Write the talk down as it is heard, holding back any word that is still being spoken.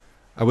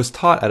I was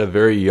taught at a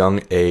very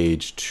young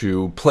age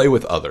to play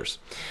with others.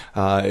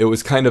 It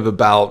was kind of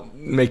about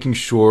making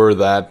sure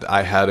that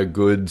I had a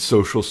good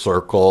social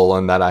circle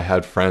and that I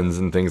had friends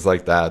and things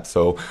like that.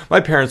 So my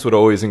parents would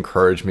always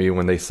encourage me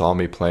when they saw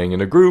me playing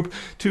in a group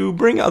to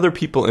bring other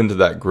people into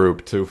that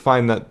group, to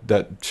find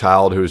that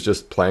child who was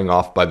just playing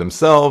off by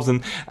themselves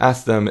and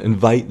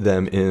invite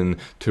them in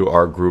to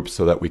our group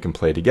so that we can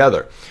play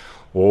together.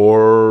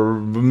 Or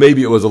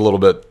maybe it was a little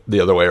bit the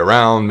other way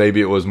around. Maybe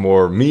it was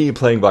more me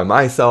playing by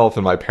myself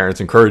and my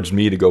parents encouraged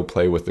me to go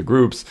play with the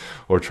groups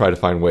or try to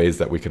find ways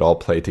that we could all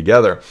play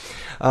together.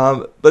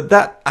 But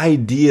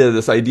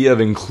this idea of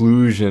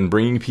inclusion,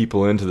 bringing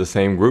people into the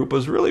same group,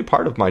 was really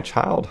part of my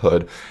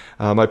childhood.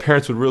 My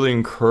parents would really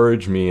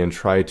encourage me and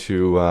try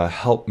to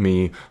help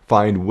me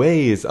find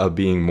ways of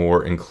being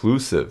more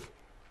inclusive.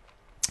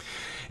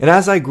 And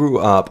as I grew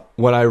up,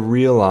 what I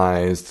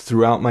realized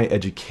throughout my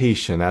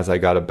education, as I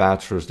got a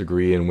bachelor's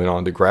degree and went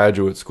on to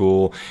graduate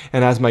school,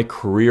 and as my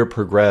career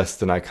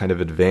progressed and I kind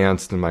of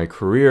advanced in my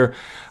career,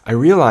 I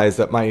realized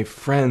that my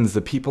friends,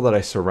 the people that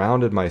I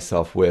surrounded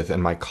myself with,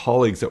 and my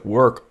colleagues at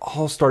work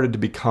all started to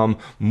become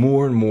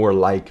more and more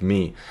like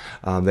me.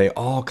 They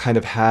all kind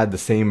of had the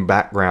same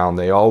background.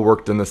 They all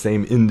worked in the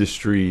same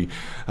industry.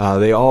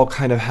 They all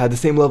kind of had the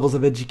same levels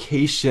of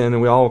education,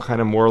 and we all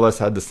kind of more or less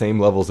had the same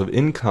levels of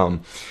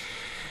income.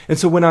 And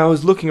so when I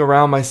was looking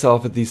around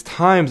myself at these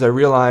times, I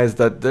realized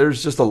that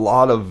there's just a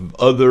lot of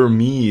other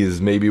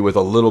me's, maybe with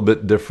a little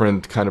bit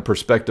different kind of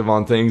perspective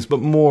on things,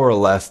 but more or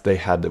less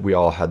we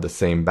all had the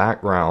same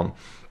background.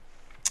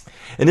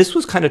 And this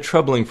was kind of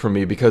troubling for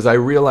me because I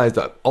realized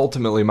that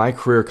ultimately my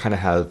career kind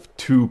of has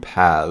two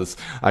paths.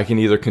 I can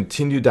either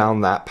continue down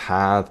that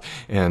path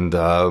and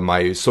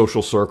my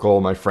social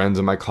circle, my friends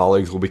and my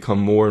colleagues will become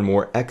more and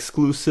more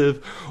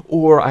exclusive,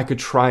 or I could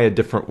try a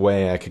different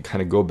way. I could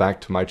kind of go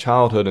back to my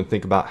childhood and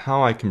think about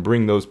how I can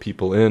bring those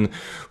people in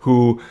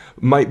who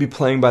might be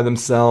playing by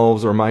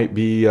themselves or might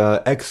be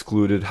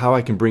excluded, how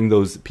I can bring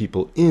those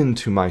people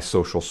into my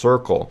social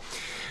circle.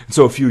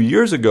 So a few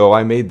years ago,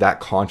 I made that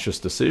conscious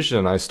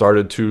decision. I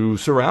started to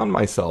surround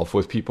myself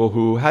with people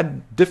who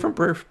had different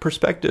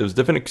perspectives,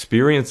 different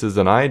experiences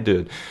than I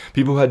did,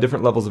 people who had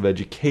different levels of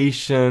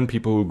education,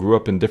 people who grew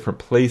up in different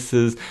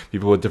places,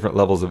 people with different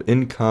levels of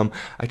income.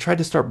 I tried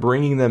to start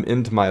bringing them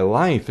into my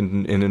life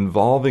and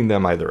involving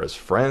them either as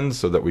friends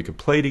so that we could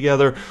play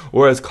together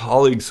or as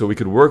colleagues so we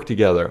could work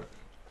together.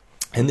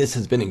 And this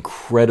has been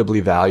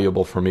incredibly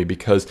valuable for me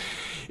because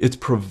it's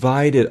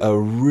provided a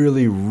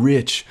really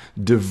rich,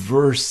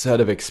 diverse set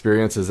of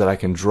experiences that I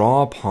can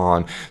draw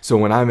upon. So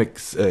when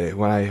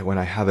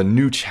I have a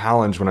new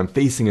challenge, when I'm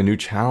facing a new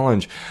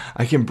challenge,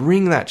 I can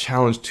bring that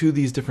challenge to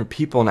these different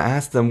people and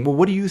ask them, well,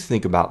 what do you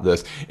think about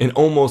this? And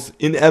almost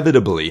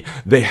inevitably,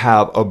 they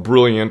have a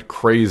brilliant,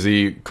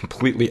 crazy,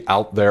 completely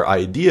out there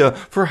idea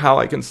for how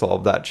I can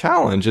solve that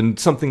challenge, and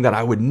something that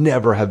I would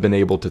never have been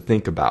able to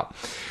think about.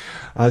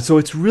 So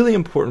it's really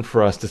important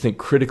for us to think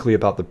critically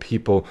about the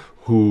people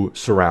who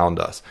surround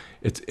us.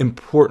 It's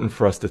important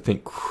for us to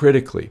think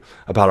critically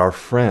about our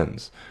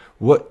friends.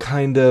 What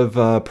kind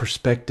of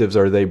perspectives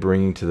are they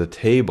bringing to the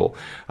table?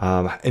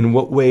 In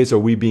what ways are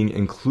we being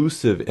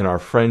inclusive in our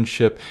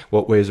friendship?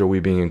 What ways are we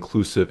being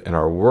inclusive in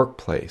our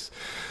workplace?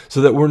 So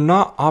that we're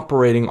not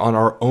operating on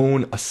our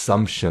own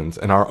assumptions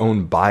and our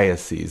own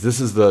biases. This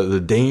is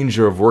the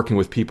danger of working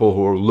with people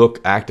who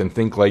look, act, and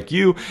think like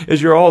you,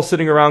 is you're all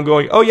sitting around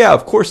going, oh yeah,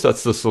 of course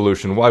that's the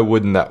solution. Why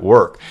wouldn't that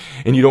work?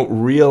 And you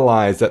don't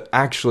realize that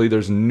actually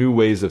there's new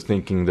ways of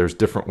thinking. There's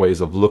different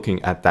ways of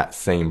looking at that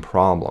same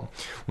problem.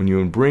 When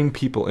you bring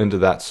people into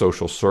that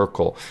social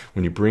circle,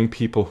 when you bring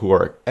people who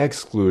are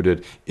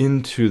excluded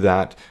into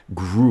that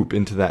group,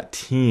 into that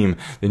team,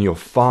 then you'll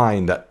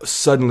find that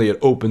suddenly it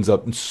opens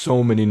up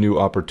so many new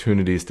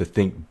opportunities to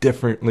think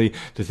differently,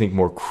 to think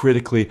more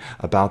critically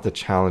about the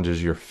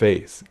challenges you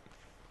face.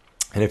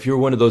 And if you're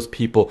one of those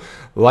people,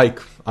 like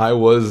I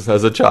was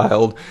as a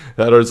child,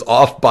 that is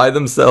off by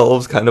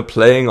themselves, kind of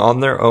playing on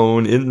their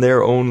own, in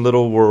their own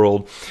little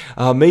world,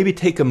 maybe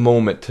take a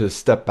moment to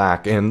step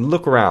back and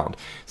look around,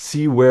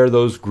 see where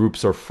those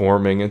groups are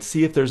forming, and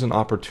see if there's an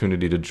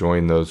opportunity to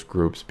join those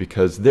groups,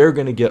 because they're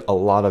going to get a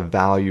lot of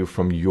value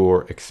from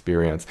your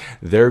experience.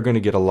 They're going to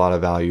get a lot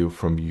of value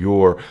from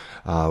your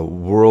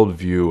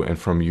worldview and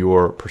from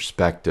your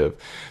perspective.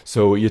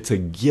 So it's a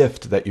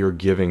gift that you're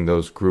giving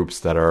those groups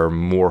that are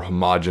more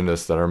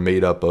homogenous, that are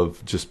made up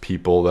of just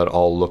people that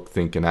all look,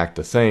 think, and act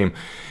the same.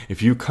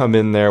 If you come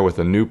in there with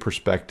a new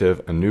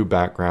perspective, a new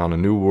background, a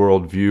new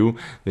worldview,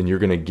 then you're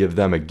going to give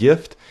them a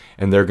gift,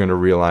 and they're going to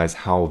realize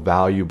how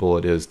valuable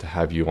it is to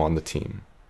have you on the team.